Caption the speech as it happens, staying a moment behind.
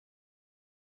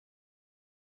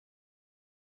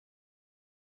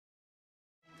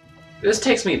This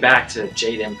takes me back to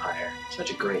Jade Empire.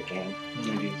 Such a great game.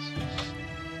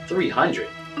 300.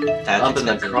 That's Up in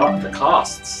the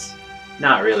costs.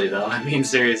 Not really though. I mean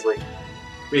seriously,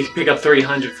 we can pick up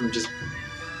 300 from just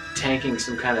tanking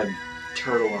some kind of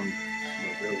turtle on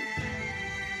the road.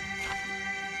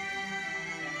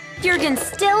 Jurgen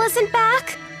still isn't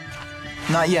back?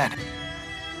 Not yet.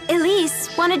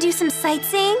 Elise, want to do some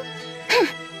sightseeing?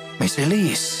 Miss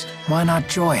Elise, why not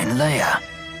join Leia?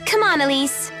 Come on,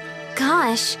 Elise.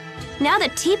 Gosh, now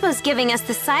that Teepo's giving us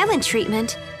the silent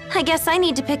treatment, I guess I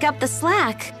need to pick up the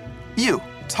slack. You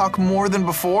talk more than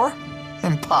before?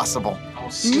 Impossible. Oh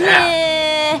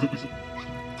snap!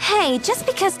 Hey, just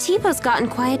because Teepo's gotten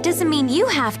quiet doesn't mean you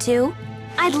have to.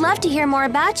 I'd love to hear more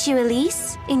about you,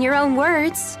 Elise, in your own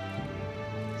words.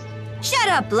 Shut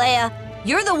up, Leia.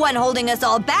 You're the one holding us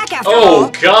all back after all.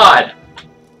 Oh God!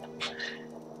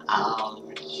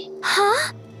 Ouch.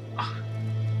 Huh?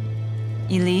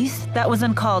 Elise, that was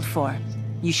uncalled for.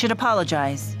 You should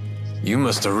apologize. You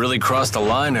must have really crossed the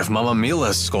line if Mama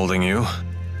Mila's scolding you.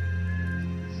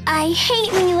 I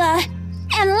hate Mila.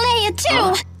 And Leia,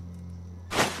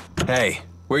 too. Hey,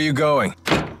 where are you going?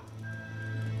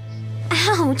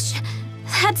 Ouch.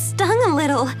 That stung a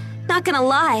little. Not gonna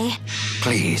lie.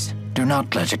 Please, do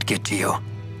not let it get to you.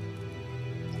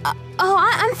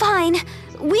 I'm fine.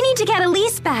 We need to get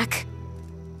Elise back.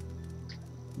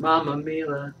 Mama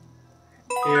Mila,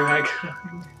 here I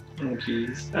come. Oh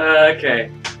jeez.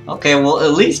 Okay. Okay, well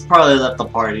at least probably left the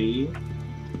party.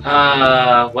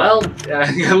 Well,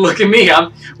 look at me.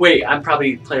 I'm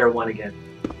probably player 1 again.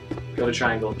 Go to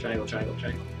triangle, triangle, triangle,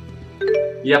 triangle.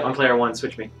 Yep, I'm player 1.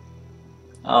 Switch me.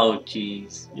 Oh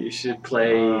jeez. You should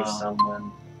play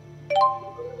someone.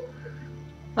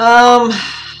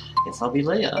 Guess I'll be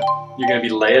Leia. You're gonna be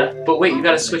Leia, but wait, you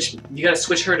gotta switch. You gotta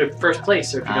switch her to first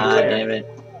place, or if you're gonna play her. Damn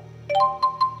it.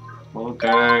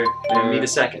 Okay. Give me the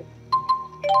second.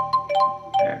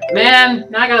 Man,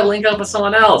 now I gotta link up with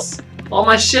someone else. All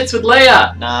my shit's with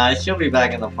Leia. Nah, she'll be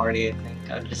back in the party. I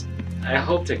think. I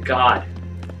hope to God.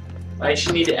 Why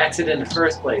she need to exit in the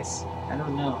first place? I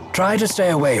don't know. Try to stay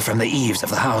away from the eaves of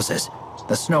the houses.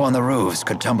 The snow on the roofs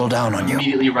could tumble down on you.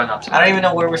 Immediately run up to me. I don't even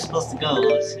know where we're supposed to go.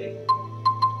 Let's see.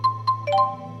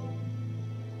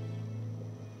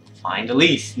 Find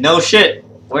Elise. No shit.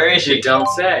 Where is she? You don't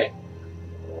say.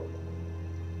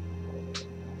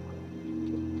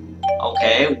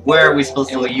 Okay, where are we supposed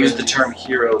to And we use the term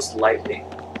heroes lightly.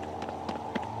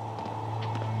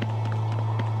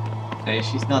 Okay,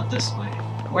 she's not this way.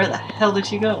 Where the hell did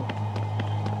she go?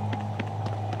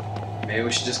 Maybe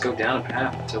we should just go down a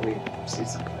path until we see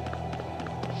something.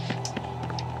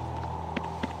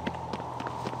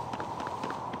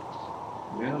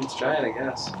 Yeah, let's try it, I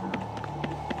guess.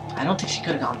 I don't think she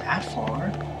could have gone that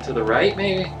far. To the right,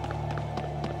 maybe?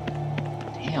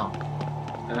 Damn.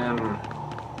 Um...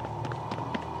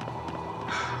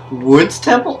 Woods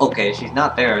Temple? Okay, she's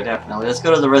not there, definitely. Let's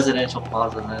go to the residential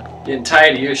plaza then. Getting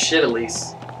tired of your shit,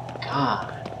 Elise. God.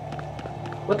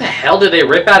 What the hell did they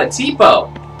rip out of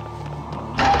Tipo?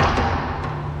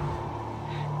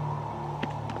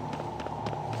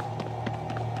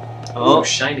 Oh,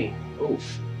 shiny. Oh,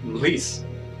 Elise.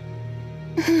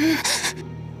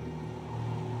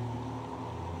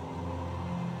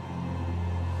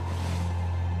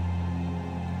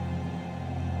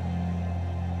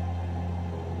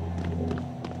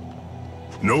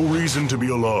 No reason to be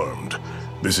alarmed.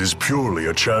 This is purely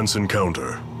a chance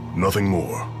encounter. Nothing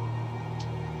more.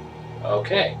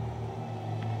 Okay.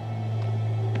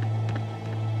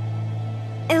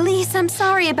 Elise, I'm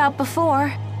sorry about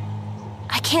before.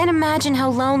 I can't imagine how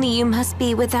lonely you must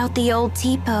be without the old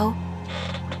Tipo.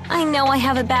 I know I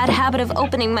have a bad habit of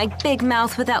opening my big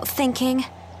mouth without thinking.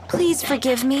 Please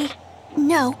forgive me.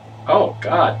 No. Oh,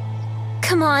 God.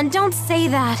 Come on, don't say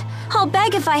that. I'll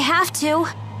beg if I have to.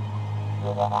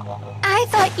 I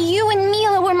thought you and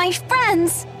Mila were my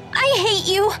friends. I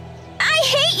hate you. I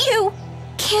hate you.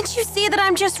 Can't you see that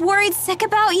I'm just worried sick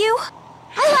about you?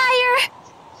 Liar!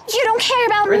 You don't care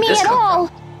about Where'd me this at come all.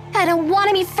 from? I don't want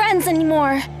to be friends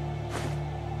anymore.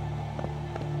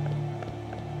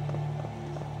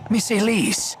 Miss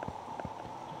Elise,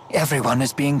 everyone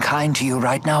is being kind to you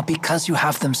right now because you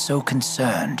have them so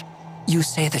concerned. You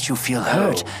say that you feel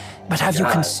hurt, but have you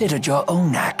considered your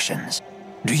own actions?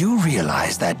 Do you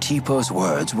realize that Tipo's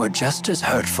words were just as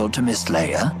hurtful to Miss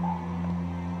Leia?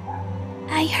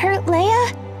 I hurt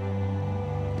Leia?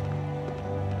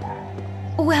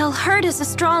 Well, hurt is a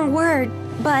strong word,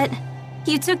 but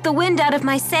you took the wind out of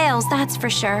my sails, that's for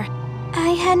sure. I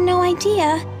had no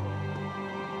idea.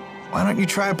 Why don't you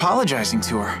try apologizing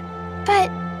to her? But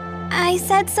I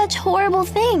said such horrible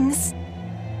things.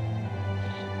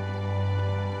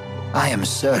 I am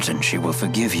certain she will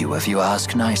forgive you if you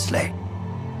ask nicely.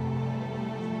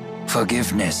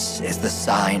 Forgiveness is the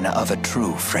sign of a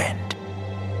true friend.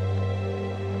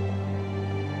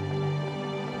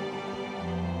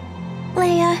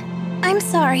 Leia, I'm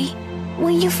sorry.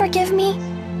 Will you forgive me?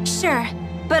 Sure,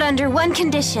 but under one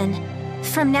condition.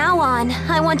 From now on,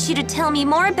 I want you to tell me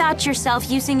more about yourself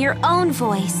using your own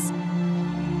voice.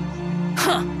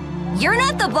 Huh. You're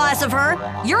not the boss of her.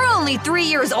 You're only 3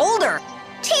 years older.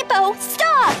 Tipo,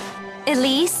 stop!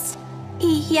 Elise?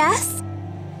 Yes?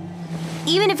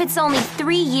 Even if it's only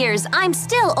 3 years, I'm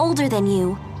still older than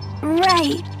you.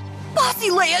 Right. Bossy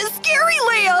Leia, scary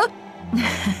Leia!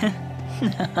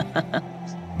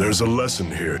 There's a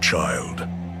lesson here, child.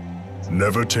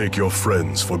 Never take your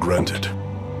friends for granted.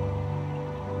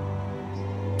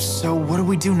 So what do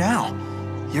we do now?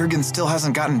 Jurgen still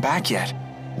hasn't gotten back yet.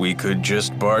 We could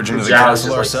just barge into the Zhao's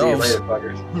castle just like, "See you ourselves.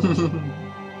 later, fuckers."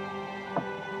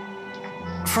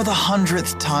 For the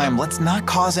 100th time, let's not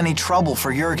cause any trouble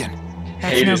for Jurgen.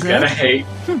 That's Hate no is good. gonna hate.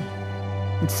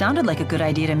 It sounded like a good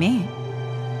idea to me.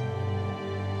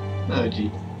 Oh, gee.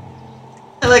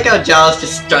 I like how Giles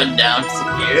just strutting down.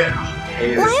 Yeah.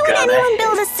 Hate is Why would gonna anyone hate.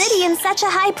 build a city in such a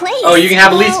high place? Oh, you can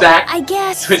have Elise Well, back. I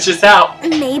guess Switch this out.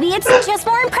 maybe it's just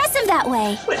more impressive that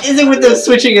way. What is it with them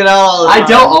switching it all? I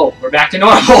don't. Oh, we're back to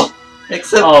normal.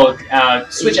 Except Oh,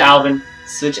 switch Alvin.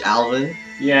 switch Alvin.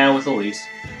 Yeah, with Elise.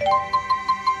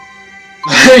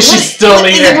 She's still What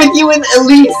is it leader. with you and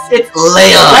Elise? It's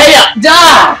Leia. Leia,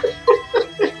 die!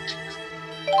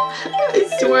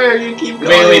 I swear you keep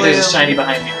going. Wait, there's a Leia. shiny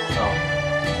behind me. Oh.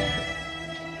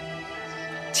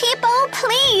 Tipo,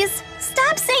 please,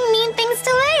 stop saying mean things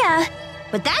to Leia.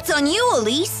 But that's on you,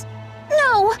 Elise.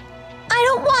 No, I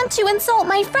don't want to insult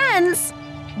my friends.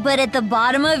 But at the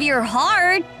bottom of your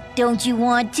heart, don't you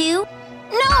want to?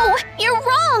 No, you're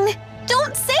wrong.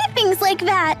 Don't say things like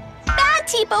that. Bad,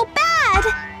 Tipo, bad.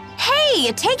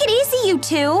 Hey, take it easy, you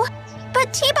two.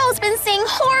 But Tipo's been saying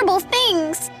horrible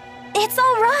things. It's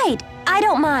all right. I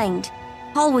don't mind.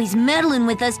 Always meddling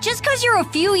with us just 'cause you're a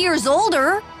few years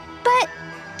older.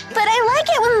 But I like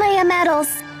it when Leia meddles.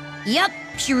 Yep,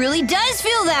 she really does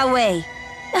feel that way.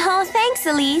 Oh, thanks,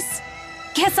 Elise.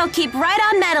 Guess I'll keep right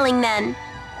on meddling then.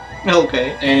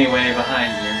 Okay. Anyway,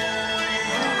 behind you.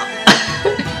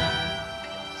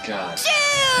 God.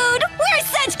 Dude, we're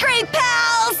such great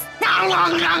pals!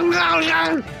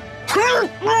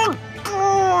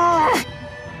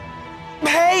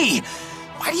 Hey!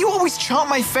 Why do you always chomp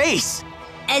my face?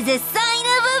 As a sign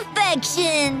of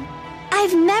affection.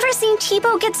 I've never seen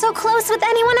Tipo get so close with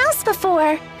anyone else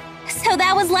before. So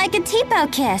that was like a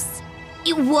Tipo kiss.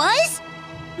 It was?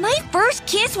 My first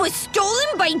kiss was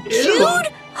stolen by Jude?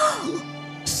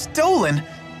 Stolen?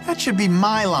 That should be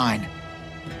my line.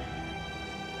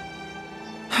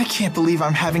 I can't believe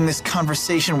I'm having this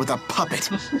conversation with a puppet.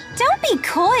 Don't be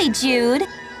coy, Jude.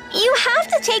 You have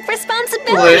to take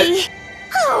responsibility.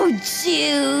 Oh,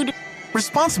 Jude.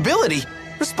 Responsibility?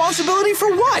 Responsibility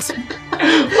for what?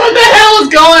 What the hell is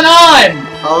going on?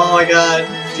 Oh my god.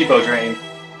 Tipo drain.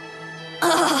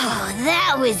 Oh,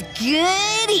 that was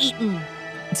good eating.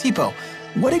 Tipo,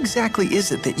 what exactly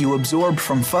is it that you absorb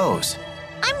from foes?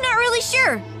 I'm not really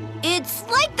sure. It's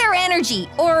like their energy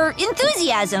or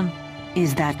enthusiasm.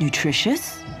 Is that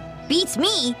nutritious? Beats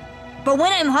me. But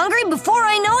when I'm hungry, before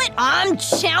I know it, I'm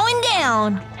chowing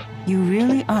down. You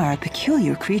really are a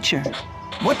peculiar creature.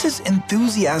 What does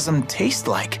enthusiasm taste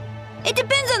like? It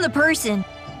depends on the person.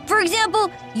 For example,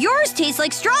 yours tastes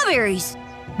like strawberries.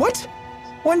 What?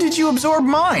 When did you absorb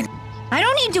mine? I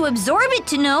don't need to absorb it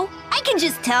to know. I can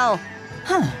just tell.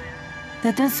 Huh.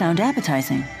 That does sound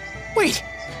appetizing. Wait,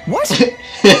 what?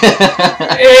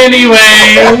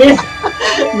 Anyway.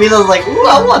 Mila's like, ooh,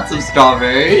 I want some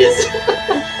strawberries.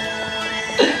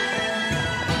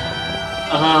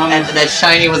 And that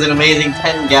shiny was an amazing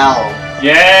 10 gal.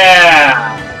 Yeah.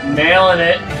 Nailing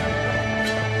it.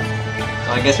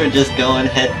 So I guess we're just going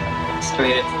head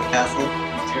straight into the castle.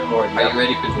 Dear Lord. Are you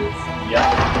ready for this?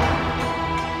 Yeah.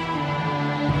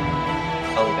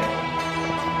 Okay.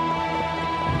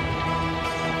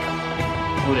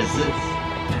 What is this?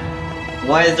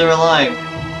 Why is there a line?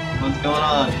 What's going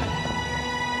on?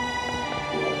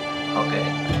 Okay.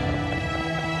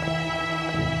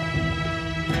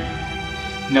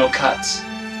 No cuts.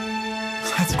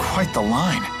 That's quite the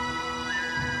line.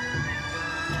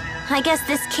 I guess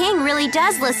this king really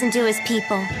does listen to his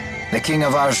people. The King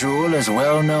of Azul is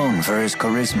well known for his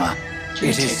charisma.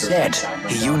 It is said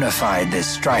he unified this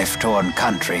strife-torn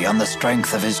country on the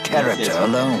strength of his character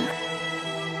alone.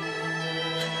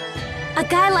 A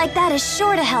guy like that is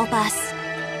sure to help us.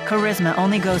 Charisma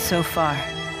only goes so far.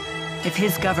 If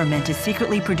his government is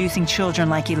secretly producing children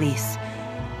like Elise,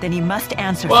 then he must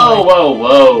answer for Whoa, it. whoa,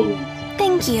 whoa.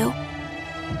 Thank you.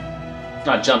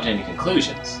 Not jump to any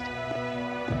conclusions.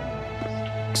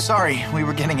 Sorry, we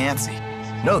were getting antsy.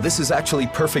 No, this is actually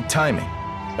perfect timing.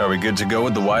 Are we good to go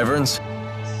with the wyverns?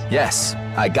 Yes,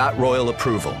 I got royal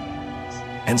approval.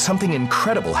 And something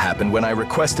incredible happened when I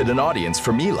requested an audience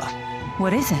for Mila.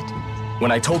 What is it?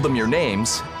 When I told them your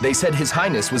names, they said His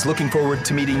Highness was looking forward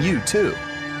to meeting you, too.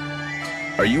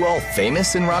 Are you all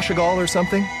famous in Rashagal or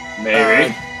something?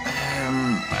 Maybe.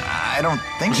 I don't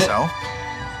think so.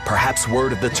 Perhaps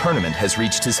word of the tournament has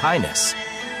reached His Highness.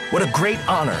 What a great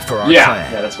honor for our Yeah,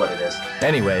 clan. yeah, that's what it is.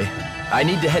 Anyway, I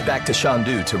need to head back to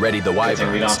Shandu to ready the Good thing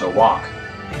wyverns. we don't have to walk.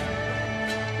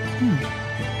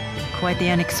 Quite the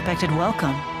unexpected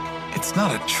welcome. It's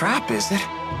not a trap, is it?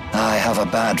 I have a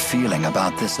bad feeling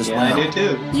about this as Yeah, well. I do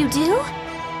too. You do?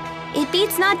 It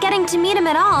beats not getting to meet him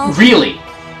at all. Really?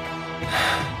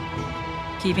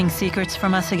 Keeping secrets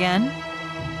from us again?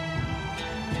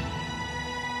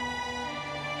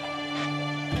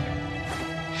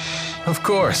 Of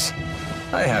course.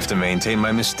 I have to maintain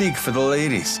my mystique for the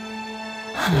ladies.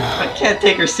 I can't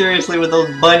take her seriously with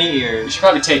those bunny You ears. should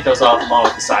probably take those off along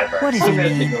with the sideburns. What does I'm he gonna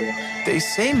mean? take those off. They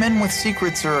say men with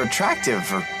secrets are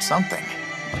attractive or something.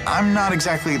 I'm not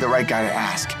exactly the right guy to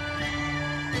ask.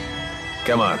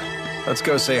 Come on, let's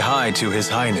go say hi to His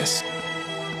Highness.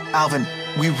 Alvin,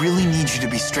 we really need you to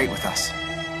be straight with us.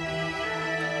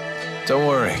 Don't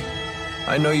worry.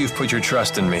 I know you've put your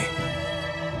trust in me.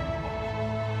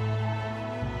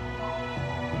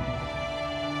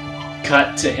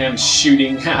 Cut to him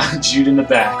shooting Jude in the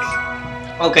back.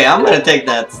 Okay, I'm gonna take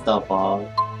that stuff off.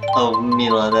 Oh,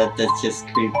 Mila, that's just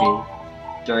creepy.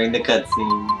 During the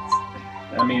cutscenes.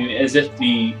 I mean, as if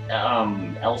the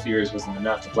elf ears wasn't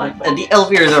enough to black belt. The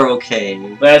elf ears are okay.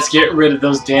 Let's get rid of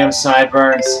those damn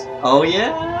sideburns. Oh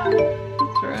yeah?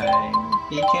 That's right.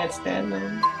 He can't stand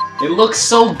them. It looks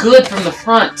so good from the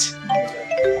front.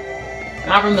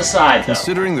 Not from the side, though.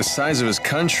 Considering the size of his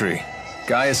country,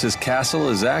 Gaius's castle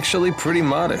is actually pretty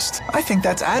modest. I think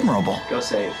that's admirable. Go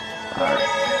save. Alright.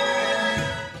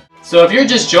 So if you're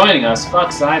just joining us,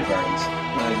 fuck sideburns.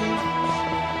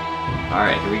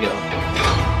 Alright, here we go.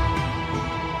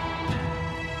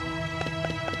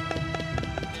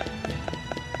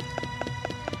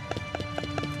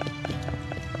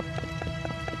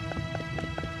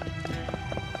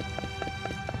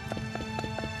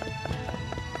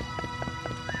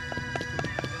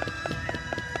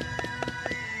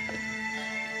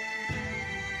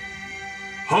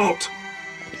 Halt!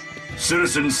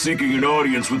 Citizens seeking an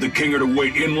audience with the king are to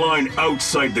wait in line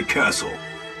outside the castle.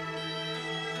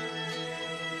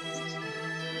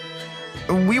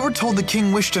 We were told the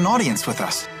king wished an audience with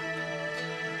us.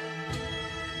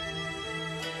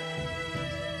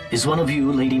 Is one of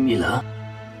you Lady Mila?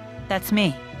 That's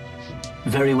me.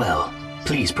 Very well.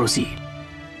 Please proceed.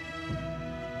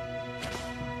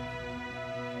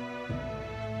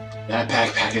 That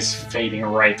backpack is fading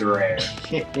right through her hair.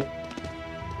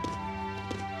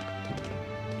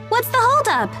 What's the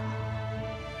holdup?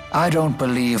 I don't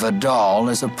believe a doll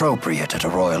is appropriate at a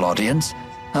royal audience.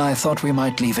 I thought we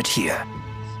might leave it here.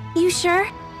 You sure?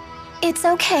 It's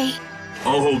okay.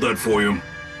 I'll hold that for you.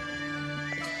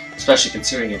 Especially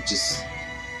considering it just...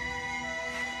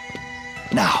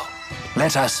 Now,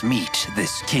 let us meet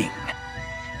this king.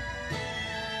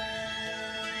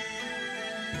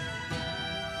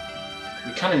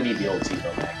 We kind of need the old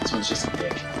T-Bow back. This one's just a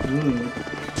dick.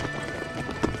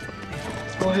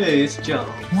 Oh hey, it's John.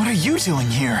 What are you doing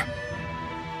here?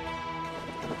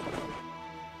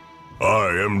 I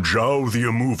am Zhao the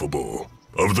Immovable,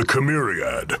 of the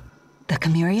Chimeriad. The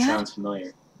Chimeriad? Sounds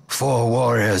familiar. 4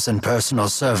 warriors in personal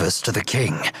service to the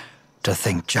king. To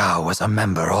think Zhao was a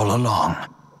member all along.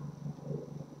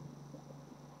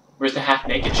 Where's the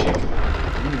half-naked chick?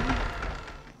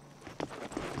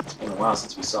 It's been a while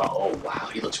since we saw... Oh, wow,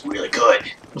 he looks really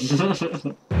good.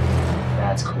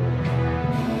 That's cool.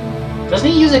 Doesn't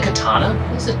he use a katana?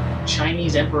 What's a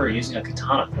Chinese emperor using a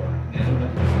katana for?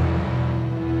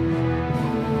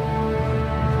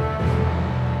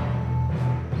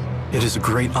 It is a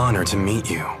great honor to meet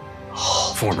you,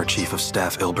 former Chief of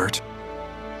Staff Ilbert.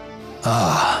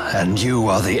 Ah, and you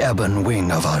are the Ebon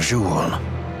Wing of Azul.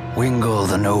 Wingle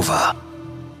the Nova.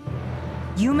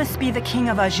 You must be the King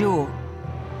of Azul.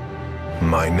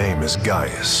 My name is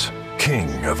Gaius,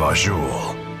 King of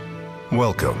Azul.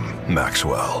 Welcome,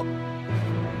 Maxwell.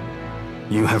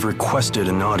 You have requested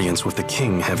an audience with the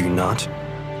king, have you not?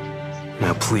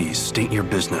 Now please, state your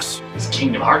business. It's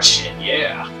Kingdom Hearts shit,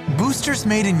 yeah. Boosters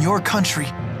made in your country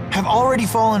have already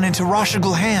fallen into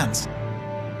Rashagal hands.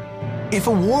 If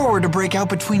a war were to break out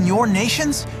between your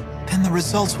nations, then the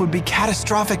results would be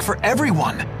catastrophic for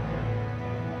everyone.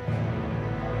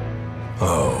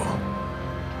 Oh.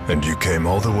 And you came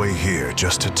all the way here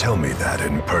just to tell me that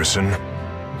in person?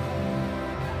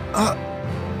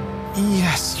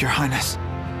 Yes, Your Highness.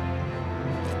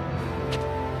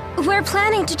 We're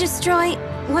planning to destroy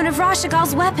one of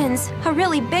Rashagal's weapons, a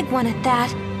really big one at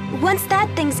that. Once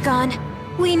that thing's gone,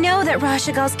 we know that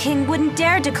Rashagal's king wouldn't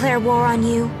dare declare war on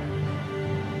you.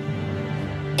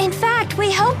 In fact,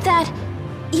 we hope that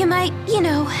you might,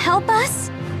 help us?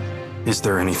 Is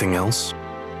there anything else?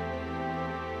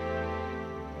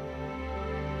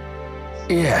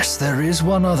 Yes, there is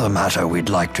one other matter we'd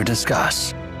like to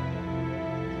discuss.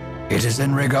 It is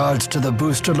in regards to the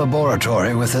booster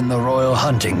laboratory within the Royal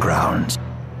Hunting Grounds.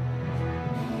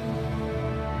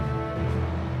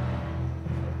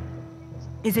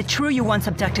 Is it true you once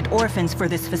abducted orphans for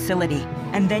this facility,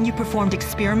 and then you performed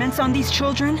experiments on these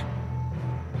children?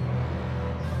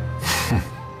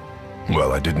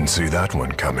 Well, I didn't see that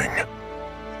one coming.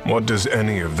 What does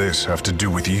any of this have to do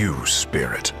with you,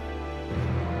 Spirit?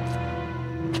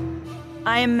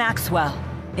 I am Maxwell.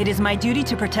 It is my duty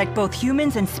to protect both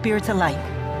humans and spirits alike.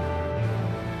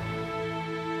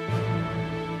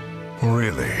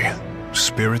 Really?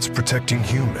 Spirits protecting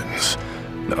humans?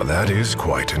 Now that is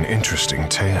quite an interesting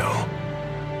tale.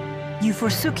 You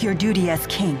forsook your duty as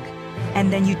king,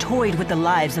 and then you toyed with the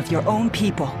lives of your own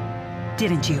people,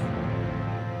 didn't you?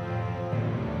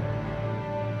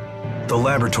 The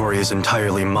laboratory is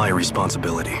entirely my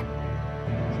responsibility.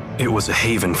 It was a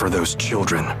haven for those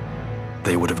children.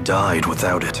 They would have died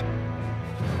without it.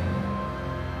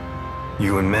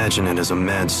 You imagine it as a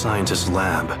mad scientist's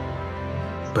lab,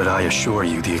 but I assure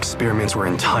you the experiments were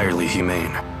entirely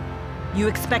humane. You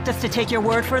expect us to take your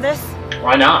word for this?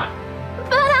 Why not?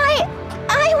 But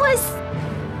I was...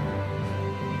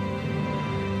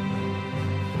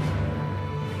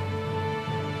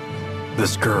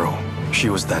 This girl, she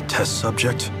was that test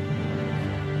subject?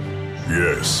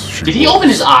 Yes, she Did he open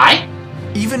his eye?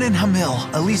 Even in Hamil,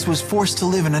 Elise was forced to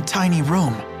live in a tiny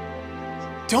room.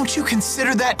 Don't you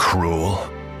consider that cruel?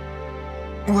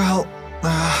 Well,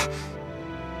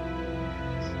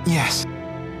 yes.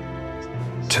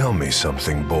 Tell me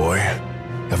something, boy.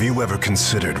 Have you ever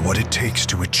considered what it takes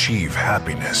to achieve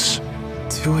happiness?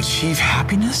 To achieve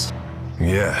happiness?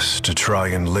 Yes, to try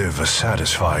and live a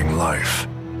satisfying life.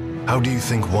 How do you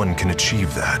think one can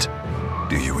achieve that?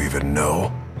 Do you even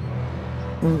know?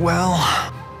 Well...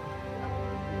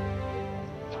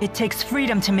 It takes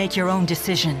freedom to make your own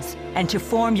decisions, and to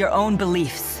form your own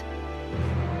beliefs.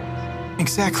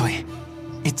 Exactly.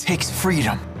 It takes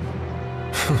freedom.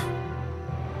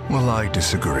 Well, I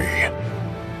disagree.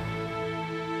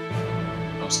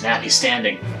 Oh snap, he's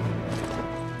standing.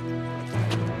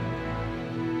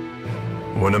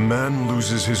 When a man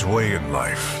loses his way in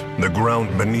life, the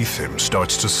ground beneath him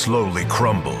starts to slowly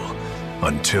crumble,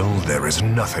 until there is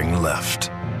nothing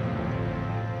left.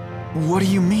 What do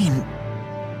you mean?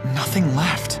 Nothing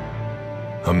left?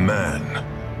 A man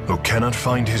who cannot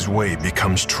find his way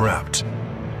becomes trapped.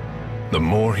 The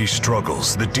more he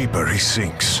struggles, the deeper he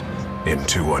sinks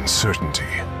into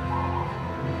uncertainty.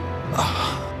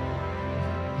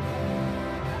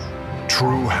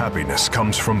 True happiness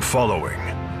comes from following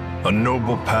a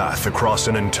noble path across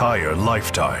an entire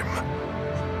lifetime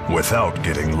without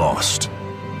getting lost.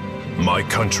 My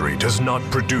country does not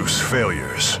produce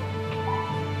failures.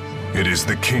 It is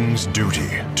the king's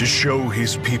duty to show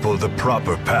his people the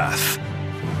proper path.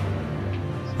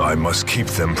 I must keep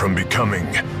them from becoming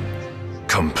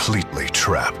completely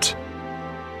trapped.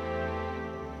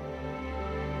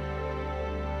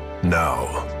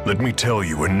 Now, let me tell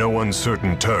you in no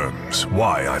uncertain terms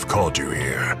why I've called you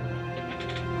here.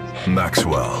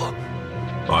 Maxwell,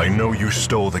 I know you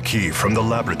stole the key from the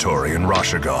laboratory in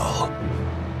Rashagal.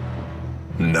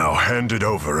 Now hand it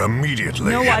over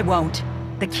immediately. No, I won't.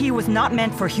 The key was not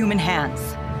meant for human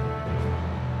hands.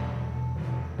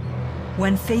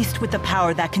 When faced with the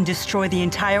power that can destroy the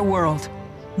entire world,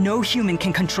 no human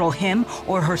can control him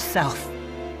or herself.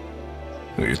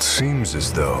 It seems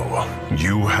as though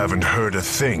you haven't heard a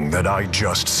thing that I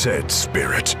just said,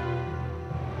 Spirit.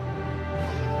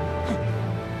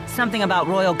 Something about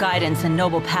royal guidance and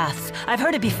noble paths. I've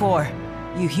heard it before.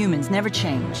 You humans never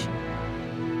change.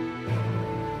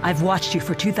 I've watched you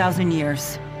for 2,000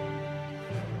 years.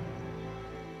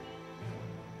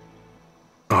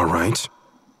 All right.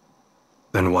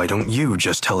 Then why don't you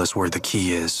just tell us where the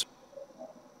key is?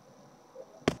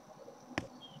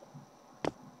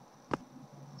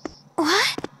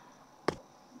 What?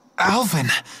 Alvin!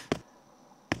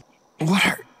 What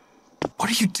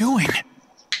are you doing?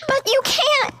 But you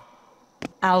can't!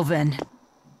 Alvin.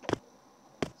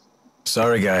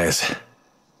 Sorry, guys.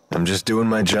 I'm just doing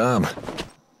my job.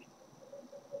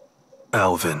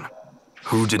 Alvin,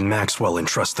 who did Maxwell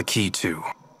entrust the key to?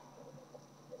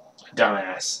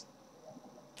 Dumbass.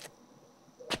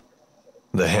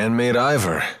 The handmaid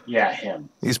Ivor. Yeah, him.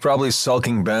 He's probably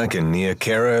sulking back in Nia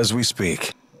Khera as we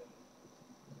speak.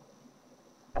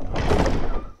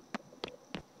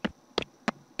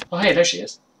 Oh, hey, there she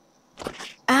is.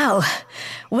 Al,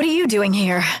 what are you doing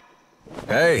here?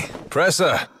 Hey,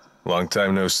 Pressa. Long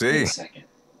time no see. Wait a second.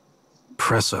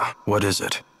 Pressa, what is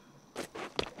it?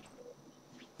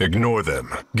 Ignore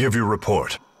them. Give your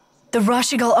report. The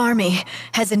Rashigal army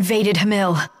has invaded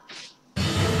Hamil.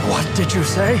 What did you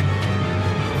say?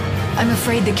 I'm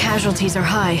afraid the casualties are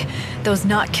high. Those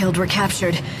not killed were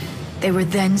captured. They were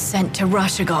then sent to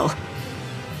Rashigal.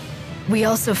 We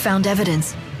also found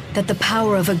evidence that the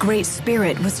power of a great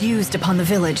spirit was used upon the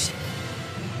village.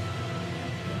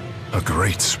 A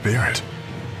great spirit.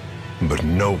 But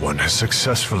no one has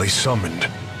successfully summoned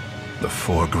the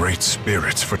 4 great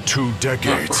spirits for 2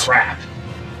 decades. Oh, crap.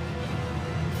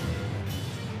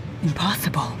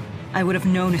 Impossible. I would have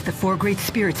known if the 4 great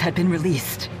spirits had been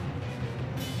released.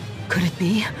 Could it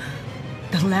be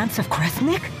the Lance of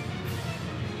Kresnik?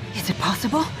 Is it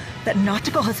possible that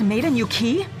Nautical has made a new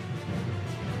key?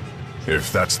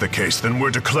 If that's the case, then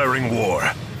we're declaring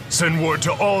war. Send word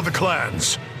to all the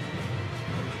clans.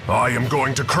 I am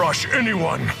going to crush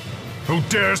anyone who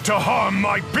dares to harm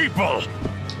my people!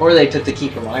 Or they took the key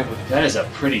from Ivor. That is a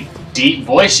pretty deep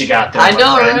voice you got there. I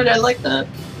know, my friend. right? I like that.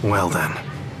 Well then,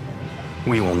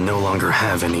 we will no longer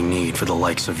have any need for the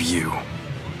likes of you.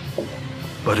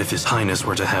 But if His Highness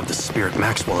were to have the spirit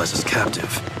Maxwell as his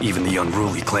captive, even the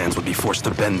unruly clans would be forced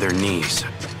to bend their knees.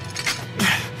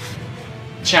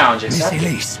 Challenge Miss accepted.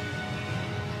 Elise.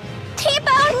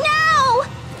 Tipo, no!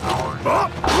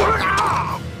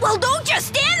 Well, don't just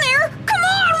stand there! Come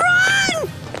on, run!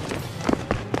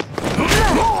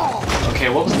 Okay,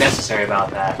 what was necessary about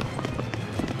that?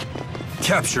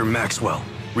 Capture Maxwell.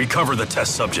 Recover the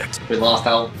test subject. We lost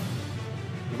Alvin.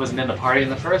 He wasn't in the party in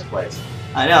the first place.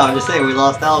 I know, I'm just saying, we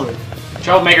lost Alvin.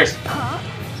 Troublemakers.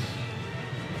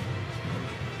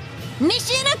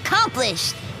 Mission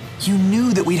accomplished! You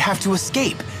knew that we'd have to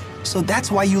escape, so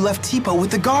that's why you left Tipo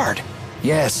with the guard.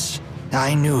 Yes,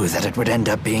 I knew that it would end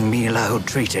up being Mila who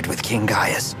treated with King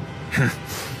Gaius.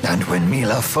 And when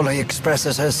Mila fully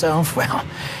expresses herself, well,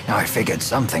 I figured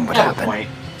something would happen. Point.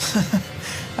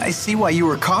 I see why you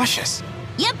were cautious.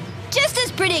 Yep, just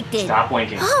as predicted. Stop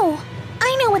winking. Oh,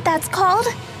 I know what that's called.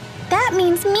 That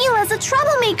means Mila's a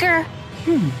troublemaker.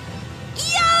 Yo,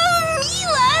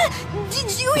 Mila!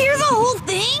 Did you hear the whole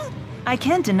thing? I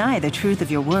can't deny the truth of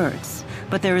your words,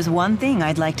 but there is one thing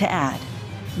I'd like to add.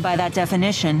 By that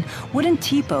definition, wouldn't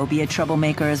Tipo be a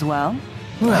troublemaker as well?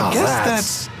 Well, I guess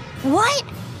that's... What?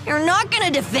 You're not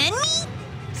gonna defend me?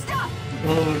 Stop!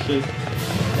 Oh, shit.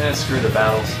 Yeah, screw the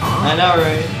battles. I know,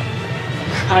 right?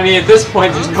 I mean, at this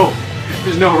point, there's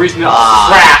no reason to.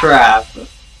 Crap.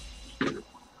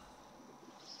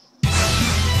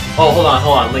 Oh, hold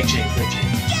on, link chain. Get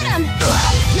him!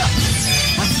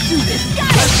 Let's do this.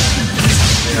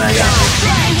 I got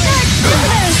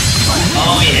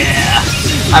Oh yeah!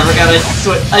 I forgot I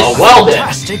switched. Oh, well then.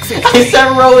 Fantastic I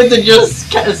set Rowan to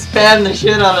just spam the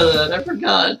shit out of that. I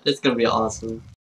forgot. It's gonna be awesome.